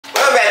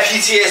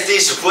PTSD,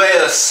 it's your boy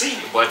LC.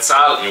 What's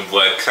up? Your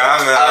boy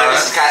coming.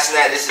 This is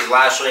Cenat. This is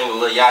live stream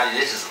with Lil Yachty.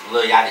 This is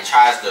Lil Yachty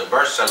tries the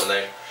birth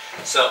simulator.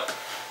 So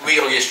we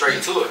gonna get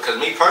straight to it. Cause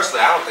me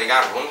personally, I don't think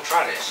I want to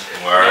try that shit.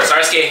 Word.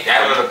 Sarsky,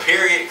 that was a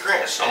period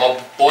cringe. I'm a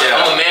boy. Yeah.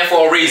 I'm a man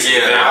for a reason.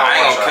 Yeah,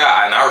 I ain't gonna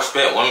cut. And I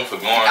respect women for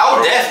going. Oh,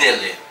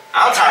 definitely.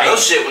 I don't talk no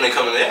shit when they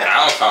come in there.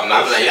 I don't talk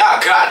no shit. Like, y'all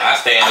got it. I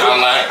stay in my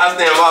lane. I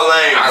stay in my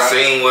lane. I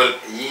seen what.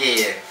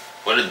 Yeah.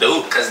 What it do?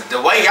 Cause the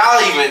way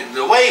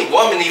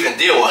women even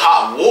deal with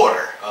hot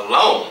water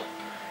alone,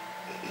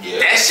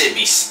 that shit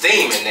be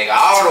steaming, nigga,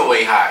 all the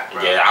way hot, bro.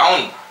 Yeah,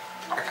 I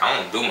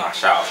don't do my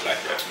showers like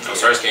that. No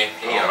Sarsky.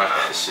 I don't like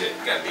that shit.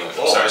 Gotta be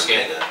warm,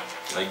 Sarsky.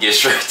 Let's get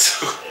straight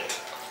to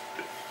it.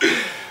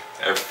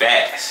 They're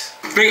fast.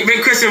 Bring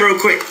Christian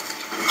real quick.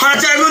 Hold on,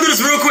 Jack, we'll do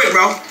this real quick,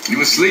 bro.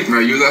 You was asleep, bro.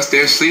 You was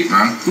upstairs asleep,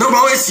 man. No,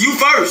 bro, it's you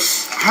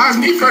first. How's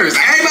me first?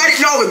 Everybody,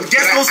 no,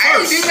 guest goes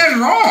I first. ain't did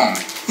nothing wrong.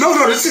 No,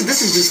 this is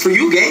just for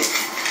you, gang.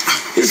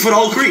 This is for the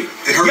whole creek.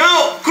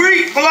 Yo,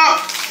 creek, pull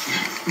up.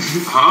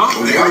 Huh?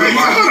 Hold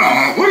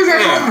on. What is that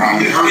going on?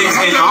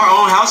 In our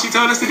own house, you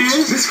telling us to do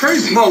this? This is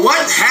crazy. Bro,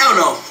 what? Hell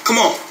no. Come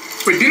on.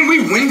 But didn't we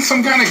win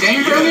some kind of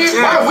game earlier?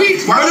 Yeah.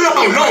 Why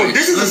No.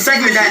 This is a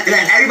segment that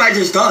everybody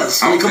just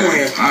does. I mean, come on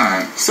here.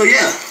 Alright. So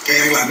yeah.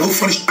 Hey, ain't like no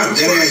funny shit. That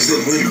ass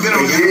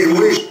didn't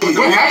win.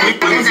 What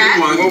happened?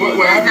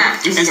 What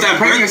happened? It's that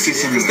pregnancy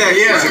simulator.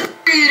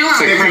 What are you doing?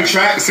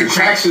 It's a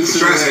contraction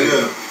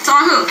simulator. It's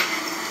on who?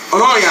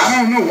 Hold on, y'all.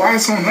 I don't know why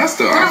it's on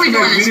us though. What are we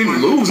doing? We didn't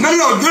lose. No, it's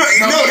not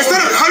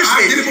a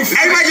punishment.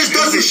 Everybody just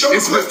does this.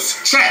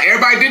 Chat,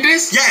 everybody did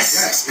this?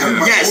 Yes.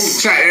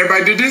 Chat,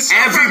 everybdy did this?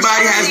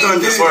 Everybody has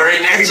done this.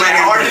 Everybody has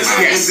done this.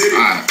 Yes. You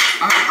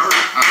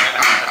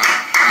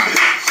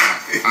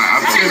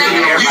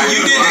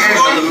did this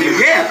before?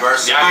 Yeah.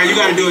 Alright, you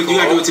gotta do it. You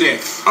gotta do it today.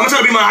 I'm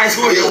trying to be my high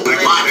score.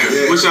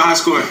 What's your high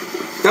score?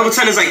 Level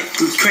 10 is like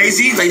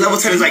crazy. Like level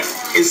 10 is like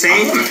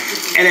insane.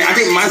 And then I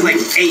think mine's like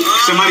 8.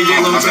 Somebody did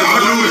level 10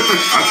 before?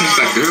 I think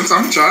like this.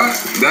 I'm trying.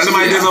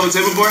 Somebody did level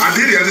 10 before? I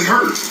did it. I just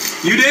heard.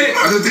 You did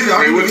it? I just did it.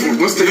 Wait,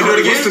 what's the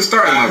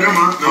starting level?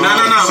 No.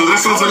 So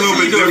this one's a little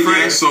bit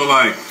different. So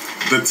like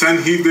the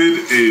 10 he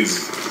did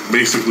is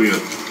basically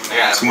a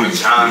 20.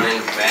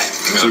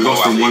 So it goes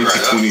from 1 to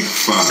 25.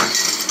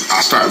 I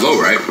start low,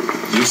 right?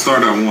 You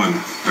start at 1.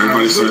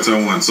 Everybody starts at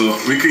 1. So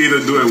we can either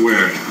do it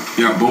where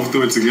y'all both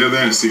do it together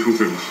and see who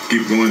can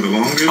keep going the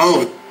longest.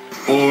 Oh.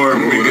 Or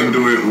we can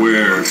do it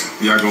where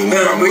y'all go 1 by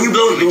 1. When you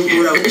blow it,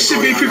 it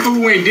should be people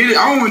who ain't did it.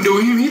 I don't want to do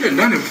it with him. He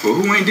done it before.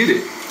 Who ain't did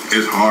it?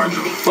 It's hard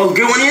though. Oh,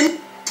 get one in?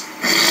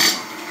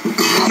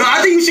 No,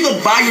 I think you should go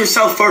by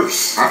yourself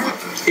first.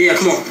 Yeah,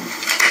 come on.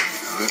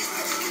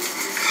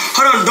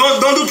 Hold on,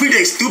 don't do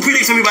predicts. Do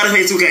predicts when we about to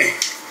play 2K.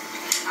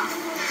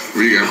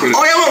 Where you gotta put it?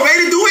 Oh, y'all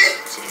ready to do it?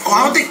 Oh,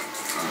 I don't think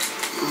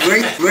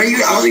Ray, I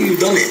don't think you've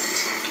done it.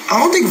 I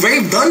don't think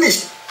Ray've done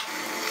this.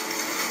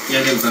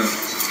 Yeah, they've done it.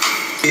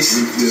 Yes.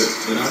 Yeah.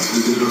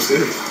 Did it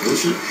upstairs?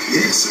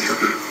 Yes.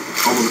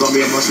 Almost got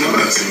me on my snow.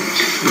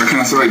 Can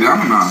I sit back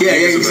down or not? Yeah,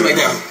 you can sit back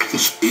down.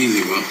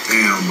 Easy, bro.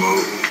 Damn, bro.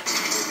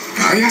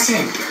 Oh, y'all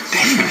saying,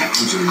 damn.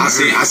 I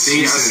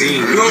seen.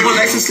 You gonna go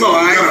nice and slow,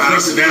 alright? You gotta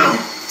press it down.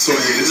 So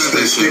it's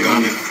that stick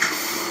on it.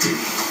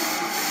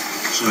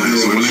 So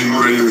whenever you're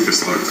ready, we can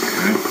start.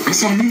 Okay? It's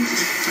on me.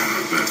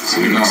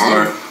 So we're gonna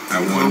start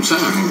at 1. We're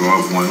gonna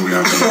go up 1. We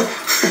have to.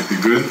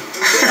 You good?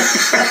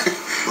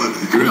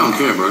 You good? I don't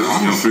care, bro.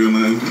 You don't feel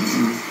nothing?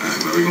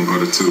 Alright, but we're gonna go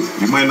to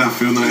 2. You might not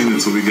feel nothing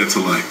until we get to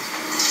like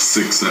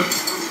 6, 7.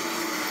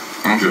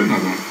 I'm good.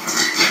 Another one.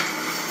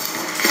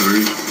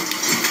 3.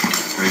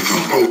 There you go.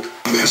 Oh,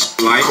 that's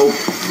Light.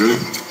 Good?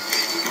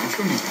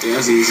 Yeah,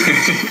 that's easy. 4.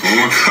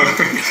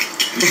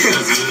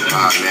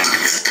 man.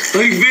 How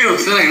you feel?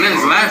 Still ain't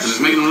nothing laughing.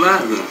 Just making them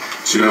laugh though.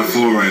 She got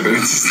 4 right there.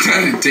 It's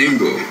starting to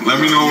tingle. Let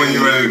me know when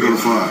you're ready to go to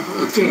 5.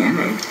 Okay, I'm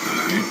ready. 5.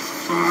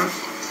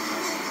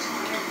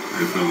 How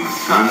you feeling?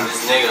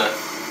 This nigga.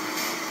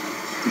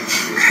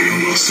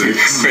 Feeling about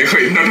 6.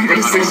 Wait, no, number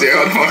 6 there.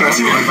 Hold on.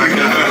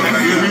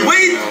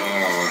 Wait!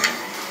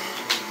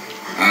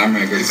 I'm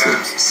gonna go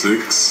 6.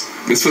 6.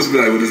 It's supposed to be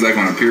like, what is that,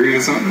 on a period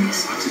or something?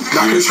 It's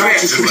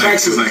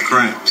like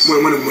cramps.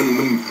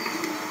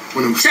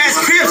 When Chad's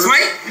cramps,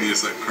 right? Yeah,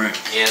 it's like cramps.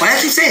 Yeah. Why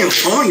you saying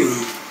volume?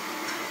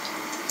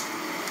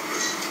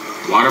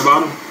 Water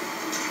bottle?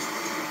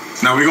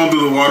 Now we gonna do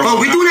the water. Bro,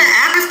 we doing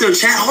that after,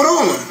 Chad. Hold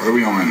on. What are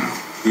we on right now?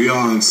 We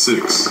on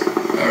 6.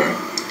 Alright.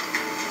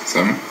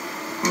 7?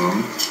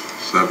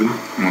 7.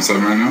 I'm on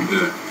 7 right now?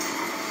 Yeah.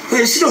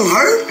 Wait, she don't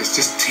hurt? It's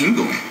just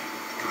tingling.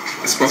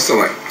 It's supposed to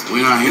like. We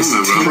not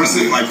human, bro. press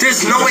it like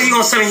There's no way he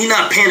gonna 7. He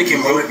not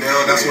panicking, bro.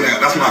 That's when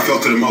I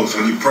felt it the most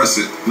when you press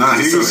it. Nah,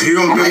 he gonna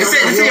They get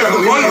said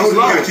the volume was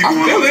low. Keep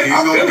going. He's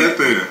gonna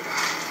get there.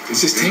 It's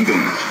just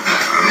tingling.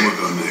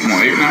 I'm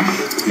on 8 now.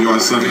 You on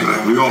 7.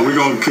 We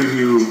gonna give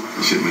you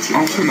shit.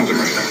 I'm putting nothing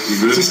right there. You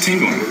good? It's just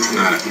tingling.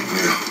 Alright.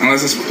 Yeah.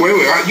 Unless it's wait.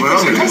 You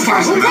put it next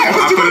time. I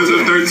put it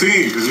to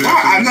 13 because you.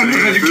 I know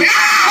you can't.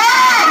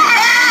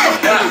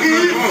 Don't do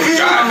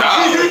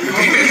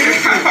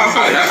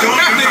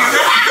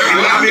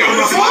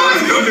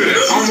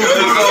that.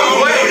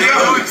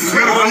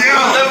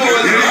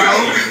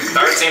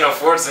 13 or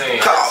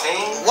 14.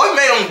 What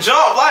made him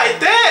jump like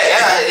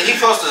that? Yeah, he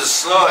supposed to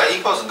slow. He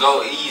supposed to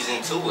go ease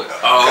into it.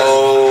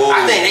 Oh,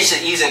 I think they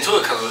should ease into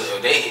it because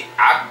they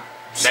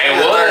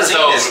was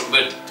though,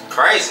 but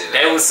crazy.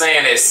 they was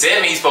saying at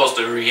 7 he's supposed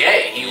to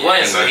react. He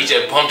wasn't, so he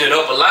just bumped it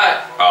up a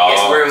lot. Oh.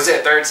 Guess where it was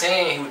at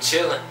 13, he was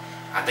chilling.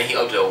 I think he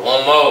upped it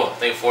one more. I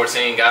think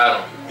 14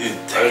 got him.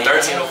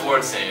 13 or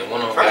 14.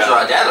 One of them. First of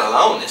all, that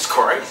alone is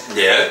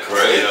crazy. Yeah,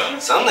 crazy. Yeah.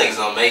 Some niggas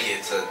don't make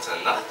it to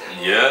nothing.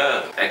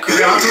 Yeah. That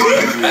crazy.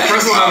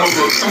 First of all,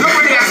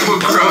 nobody asked for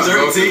girls.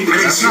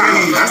 That's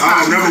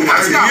not number one.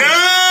 That's not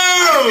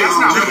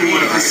number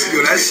one.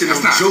 Yo, that shit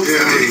is a joke.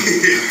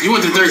 You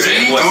went to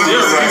 13? What's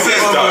your right?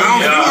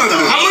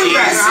 How was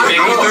that?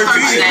 No,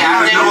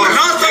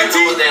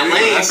 13 was that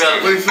lean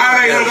belt.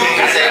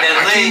 I said that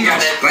lean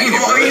got that.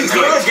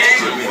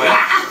 Yeah.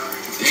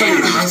 I don't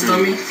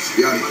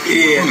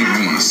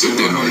even want to sit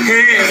there.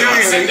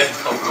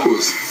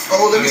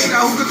 Oh, let me see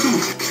that hookah too.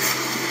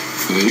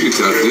 Yeah, you can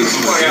tell this.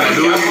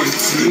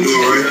 You do it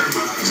right?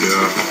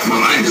 Yeah.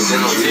 I ain't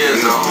doing No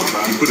tears on.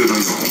 You put it on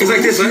your It's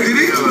like this, right?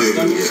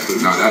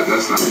 No,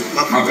 that's not.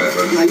 My bad,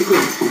 brother.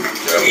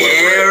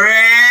 Yeah,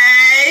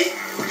 Ray.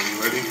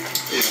 Ready?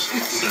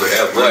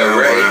 Yeah, boy,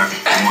 ready.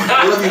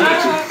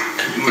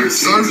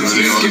 Sons is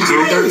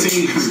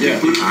 13.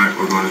 Yeah. Alright,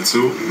 we're going to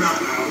 2.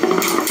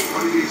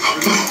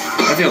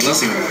 I feel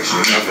nothing.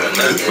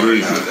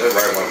 Three. That's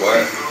right, my boy.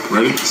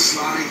 Ready?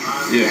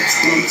 Yeah.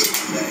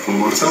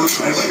 4.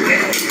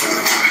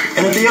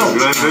 Anything else?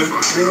 Good.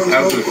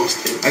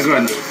 I'm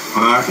good now.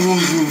 5.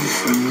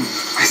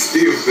 I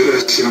still feel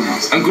that shit on my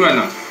stomach. I'm good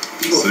now.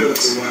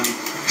 6.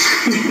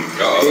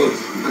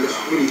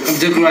 I'm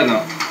just good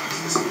now.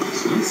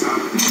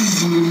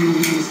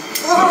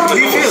 How do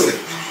you feel?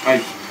 I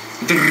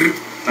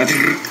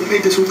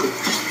made this hookah.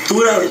 Do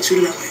it out way. Shoot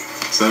it that way.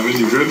 7.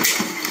 You good?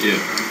 Yeah.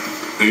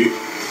 8.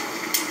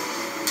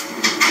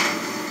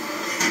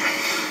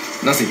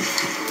 Nothing.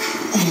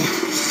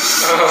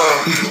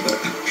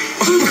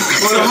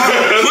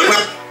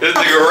 This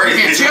nigga right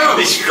here.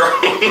 He's strong.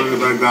 Put it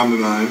back down to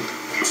 9.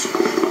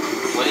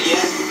 What are you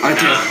at? I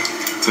think.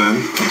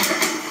 10.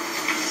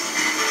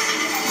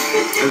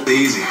 That's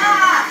easy.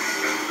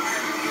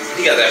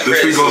 He got that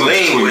This Fred week goes up to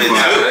Celine with it.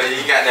 25.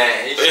 You got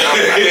that. You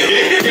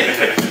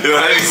know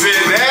how he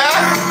said that?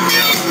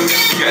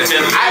 You gotta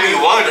tell him. I be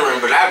wondering,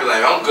 but I be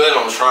like, I'm good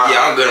on trying.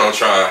 Yeah, I'm good on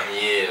trying.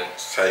 Yeah.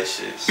 Tight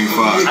shit. 5.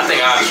 I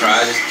think I'll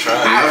try. Just try.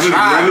 I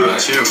tried, but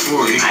Chill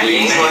 4. I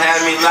ain't gonna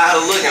have me lot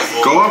of looking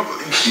for. Go up.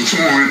 He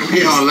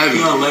on 11.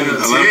 He on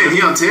 11. He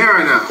on 10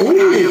 right now.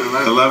 Ooh. He on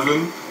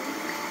 11. 11.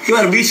 He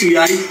want to beat you,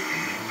 Yachty.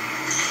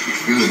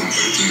 Really on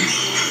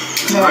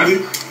 13.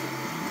 Ready?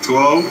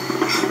 12.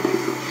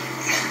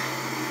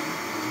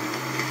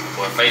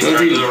 Boy, face hurt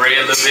a little red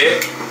a little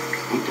bit.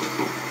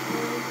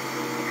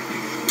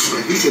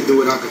 He said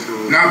do it out the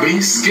door. Nah, but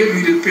he skipped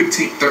me to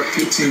 15.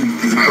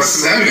 Like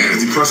 7.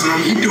 Is he pressing on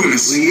He me? doing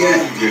this slow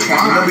What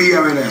climb. number you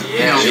at right now?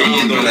 Yeah, He's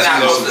doing you're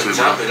that not slow. supposed to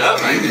jump it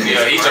up like that.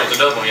 Yeah, he jumped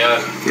it up on y'all.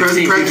 Press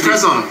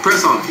on him.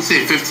 Press on him. He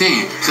said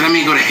 15. So that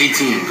means go to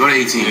 18. Go to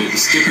 18.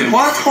 Skip it.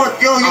 What?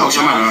 Yo, Oh,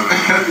 so my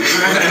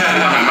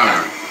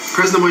bad.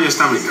 Press them on your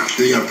stomach now.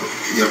 You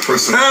gotta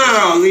press on.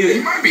 No, leave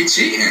He it. might be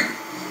cheating.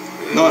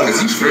 No,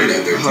 Because he's afraid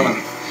at 13. Hold on.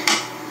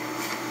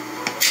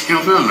 You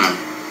don't feel nothing.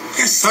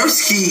 That's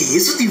Sersky.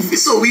 It's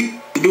what we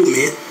do,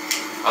 man.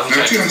 Oh, he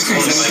Don't you tried to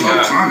understand? He's like slow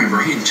that. climbing,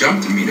 bro. He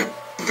jumped to me to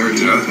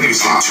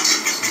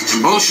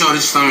 13. Both showed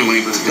his stomach when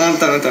he was No, I'm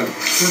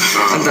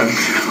done.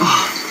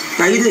 Oh.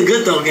 Now you did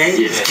good though, gang.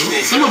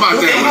 Something about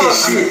that.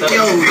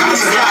 Yo,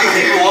 that's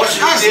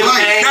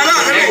light.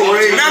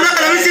 No,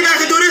 let me see if I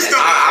can do this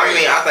though. I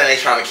mean, I think they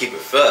trying to keep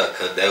it fair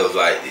because they was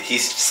like he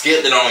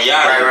skipped it on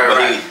Yachty,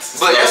 Right.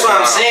 But that's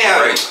what I'm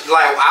saying.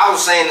 Like I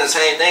was saying the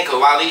same thing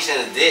because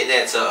Walisha did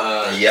that to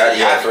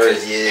Yachty at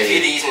first, If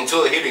he'd eased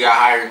into it, he'd have got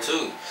hired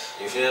too.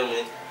 You feel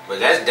me? But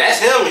that's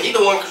him. He the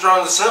one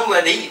controlling the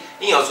assembly.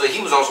 So he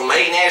was on some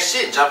hating ass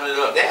shit, jumping it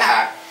up that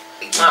high.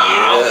 Nah,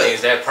 I don't think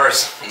it's that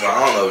person. No,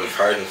 I don't know if it's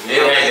person.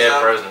 It ain't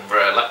that person,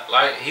 bro.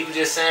 Like he was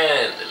just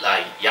saying,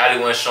 like Yachty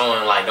wasn't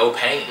showing like no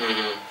pain.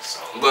 Mm-hmm. So,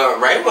 but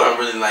Ray wasn't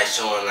really like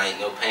showing like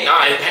no pain.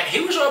 Nah,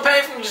 he was showing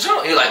pain from the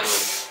jump. He was like,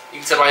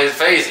 you can tell by his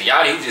face. And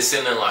Yachty, he was just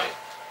sitting there like,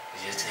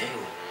 he's just tingling.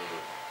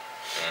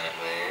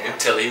 Man,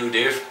 tell he was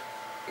different.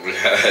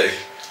 Yeah.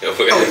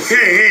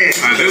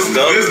 This is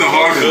the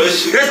hard one.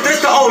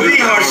 That's the OD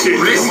hard shit.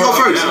 Let's go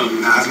first.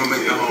 Nah, it's gonna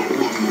make the whole.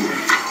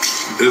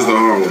 This is the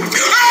hard one.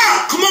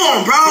 Ah, come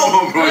on, bro.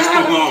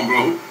 Come on,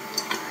 bro.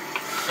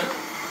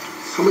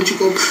 How much you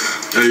go?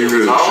 Hey, you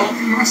ready? You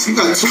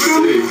got 2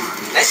 of them?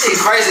 That shit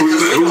crazy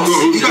because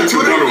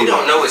we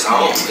don't know it's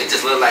on. It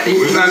just look like they.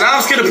 Nah, I'm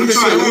scared to put this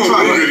shit on.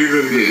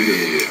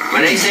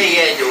 When they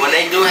say when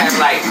they do have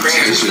like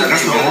cramps and stuff,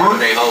 they feel it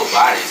with their whole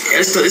bodies.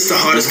 It's the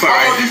hardest part.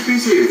 Right?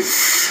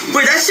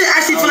 Wait, that shit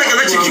actually feel like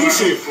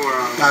electrocution.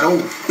 Nah,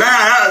 don't.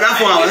 Nah, not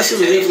 4 hours. That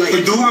shit was like.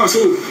 But do how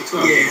too?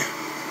 Yeah.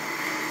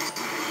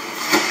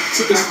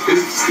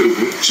 It's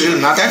stupid. Chill,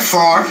 not that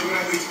far.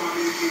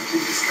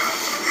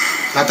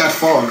 Not that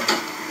far.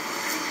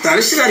 Nah,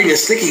 this shit not even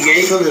sticky,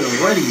 gang. Feel it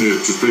already. Yeah,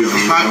 just think of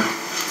it.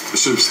 The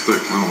shit's thick.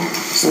 I don't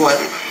know. What?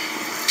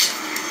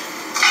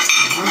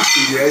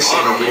 Yeah, that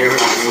shit over here.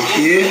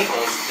 Yeah.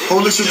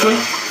 Hold this real quick.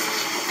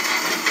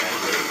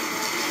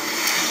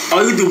 Oh,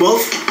 you can do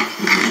both?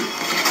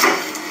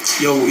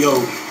 Yo,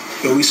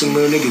 we some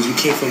little niggas. We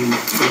came from the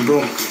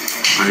Bronx.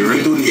 Are you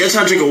ready? Yeah,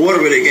 try to drink a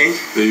water with it, gang.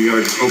 Yeah, you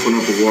gotta open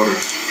up the water.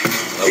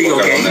 There you go,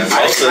 gang. You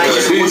supposed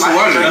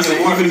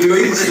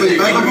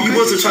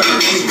to try to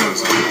drink it.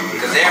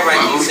 Because everybody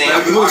keeps saying,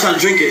 You supposed to try to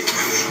drink it.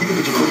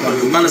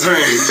 Mine is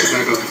hurting.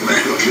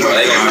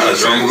 They gonna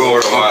drink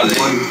water while they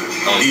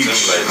on Each,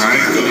 right?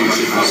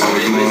 So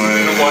we're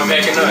going One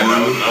back in there.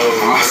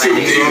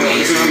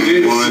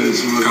 one,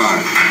 God.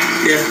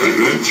 Yeah.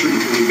 Good?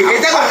 Hey,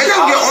 that gonna get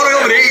all the way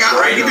over there,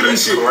 y'all. Get to them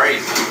shit.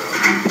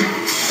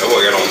 That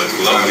boy got on the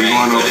glove. We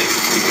going up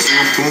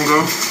Punga.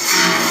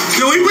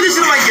 Yo, when you put this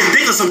shit on like your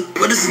dick or something,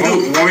 what does it do?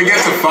 When we get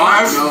to 5,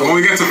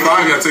 you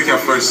gotta take your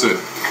first sip.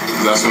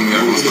 That's when we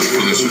have to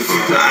finish it.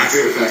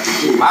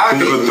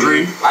 Punga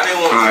 3,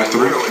 KHAI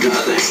 3.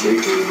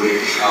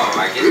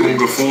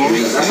 Punga 4,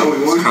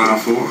 KHAI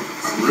 4.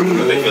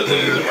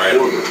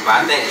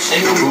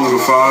 Punga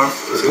 5,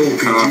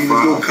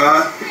 KHAI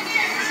 5.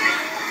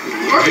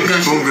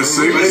 Punga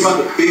 6,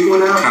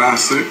 KHAI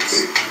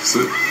 6.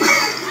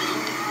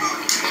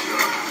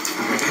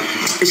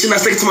 It should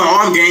not stick to my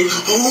arm, gang.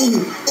 Oh,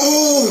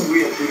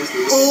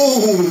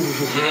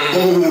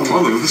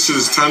 look, this shit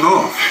is turned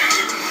off.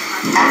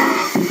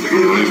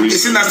 It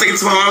should not stick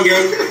to my arm,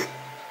 gang.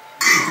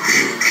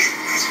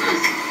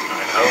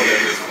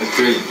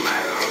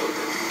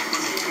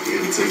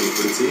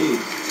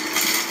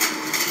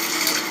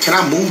 Can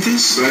I move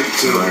this?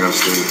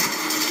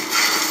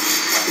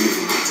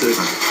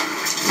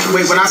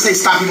 Wait, when I say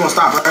stop, you gonna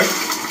stop, right?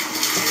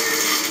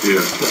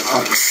 Yeah.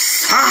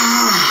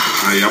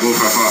 Alright, y'all both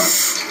got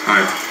 5.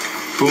 Alright.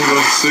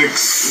 Punga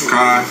 6,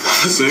 KHAI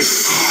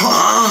 6.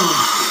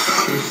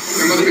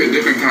 There must be a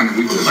different kind of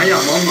weakness.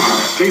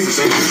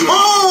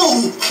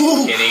 Oh!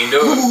 Can't even do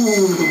it.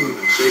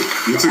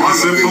 You took a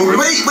sip, Punga?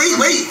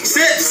 Wait.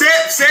 Sip.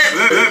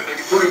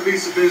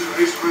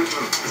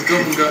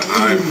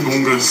 Alright,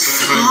 Punga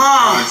 7,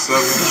 KHAI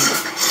 7.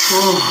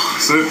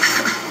 Sip.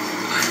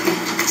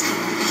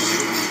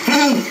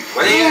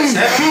 what are you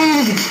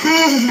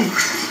saying?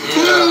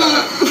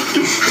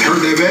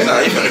 Hurt that bad? Nah,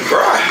 you finna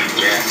cry.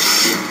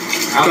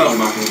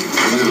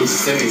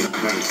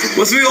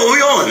 What's we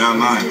on? Y'all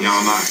 9.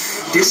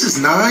 This is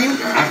 9? My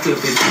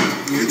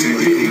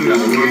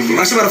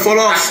shit about to fall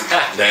off.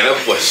 Damn,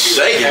 that boy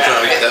shaking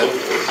trying to get that.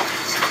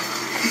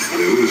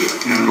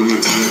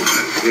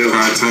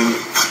 KHAI 10.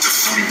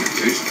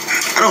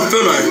 I don't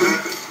feel nothing.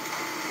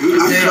 I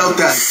felt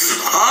that.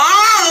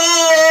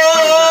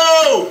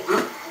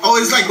 Oh,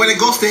 it's like when it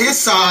goes to his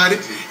side,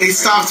 it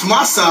stops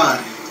my side.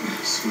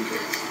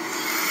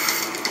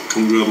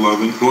 Punga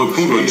 11. Boy,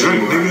 Punga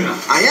drink, nigga.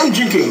 I am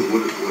drinking.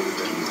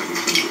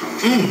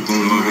 Punga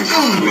 11.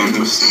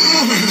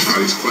 All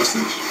these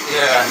questions.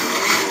 Yeah.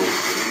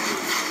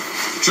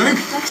 Drink.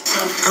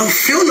 I don't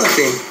feel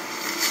nothing.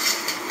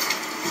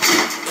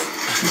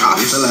 I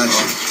feel that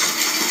shit.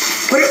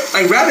 Put it,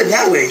 like, grab it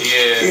that way.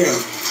 Yeah.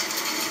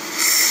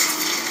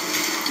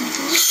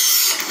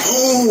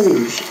 Oh.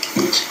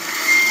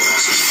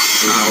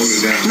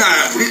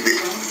 Nah.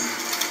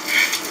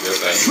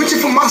 Switch it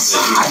from my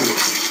side.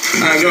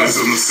 Alright, go. It's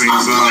on the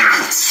same side.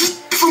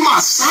 From my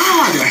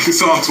side.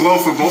 It's on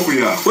 12 for both of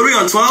y'all. What are we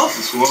on, 12?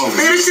 12.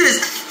 Nigga, this shit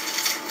is...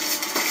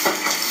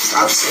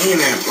 Stop saying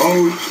that,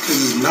 bro. This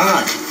is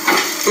not.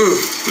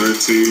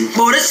 13.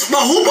 Bro,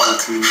 who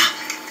bought...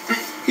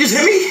 You just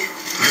hit me?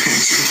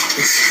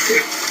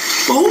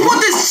 But who bought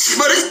this...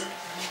 Bro, this...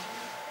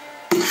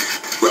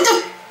 What the...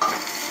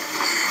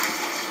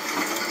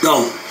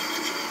 No.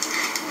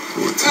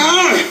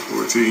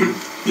 14.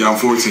 Yeah, I'm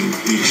 14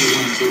 each.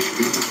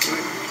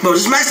 Bro,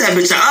 just max that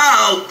bitch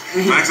out.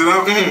 Max it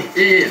out?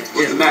 Yeah.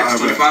 What's the max?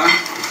 25?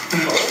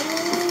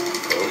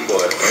 Oh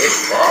boy,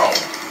 that's wrong.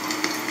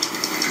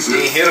 You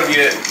ain't hit him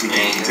yet.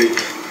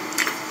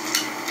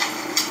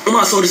 I'm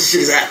not so this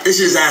shit is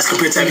ass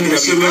compared to everything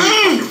else.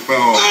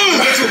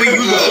 Compared to what we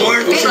used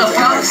before.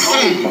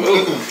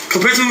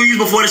 Compared to what we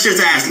used before, this shit's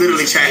ass.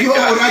 Literally, chat. Yo,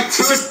 that It's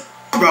just,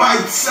 bro. I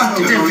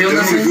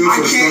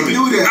can't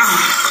do that.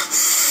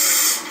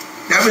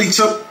 That really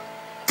took.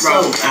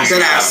 Bro,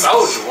 that ass.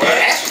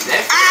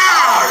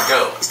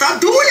 Stop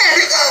doing that,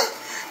 nigga.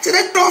 Get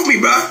that off me,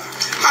 bro.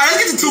 Alright,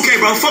 let's get to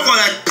 2K, bro. Fuck all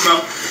that, bro.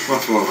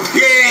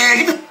 Yeah,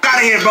 get the out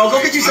of here, bro.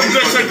 Go get you some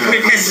good shit. Get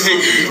him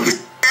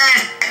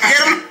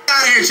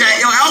out of here,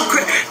 chat. Yo,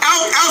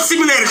 out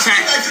simulator,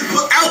 chat.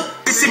 Out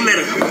the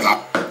simulator.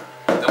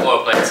 That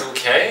boy play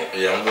 2K?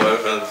 Yeah, I'm boy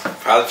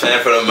probably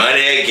playing for the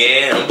money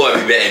again. I'm boy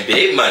be betting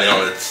big money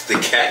on the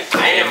cat.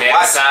 I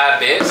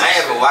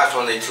haven't watched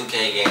one of the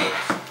 2K games.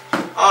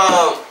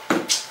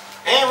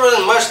 Ain't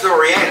really much to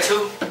react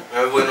to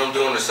when I'm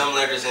doing the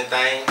simulators and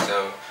things.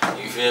 So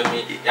you feel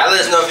me? Y'all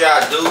let us know if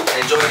y'all do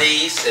enjoy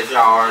these. If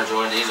y'all are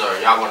enjoying these, or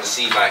y'all want to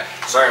see like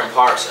certain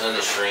parts of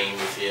the stream.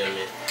 You feel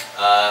me?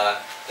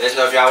 Let us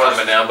know if y'all want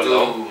to down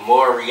below. do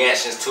more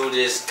reactions to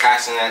this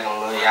Cenat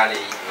on Lil Yachty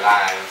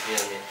live. You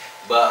feel me?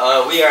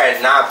 But we are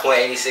at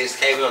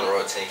 9.86K. We on the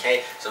road to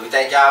 10K. So we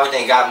thank y'all. We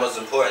thank God most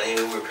importantly.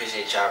 We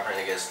appreciate y'all praying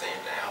to get us staying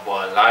down.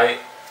 Boy, like,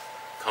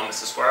 comment,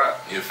 subscribe.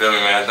 You feel me,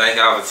 man? Thank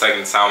y'all for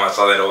taking the time. I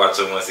saw that to watch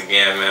it once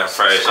again, man.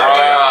 Appreciate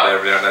y'all.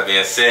 Everything that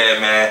being said,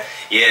 man.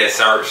 Yeah,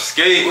 sir.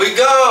 Ski. We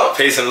go.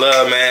 Peace and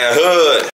love, man. Hood.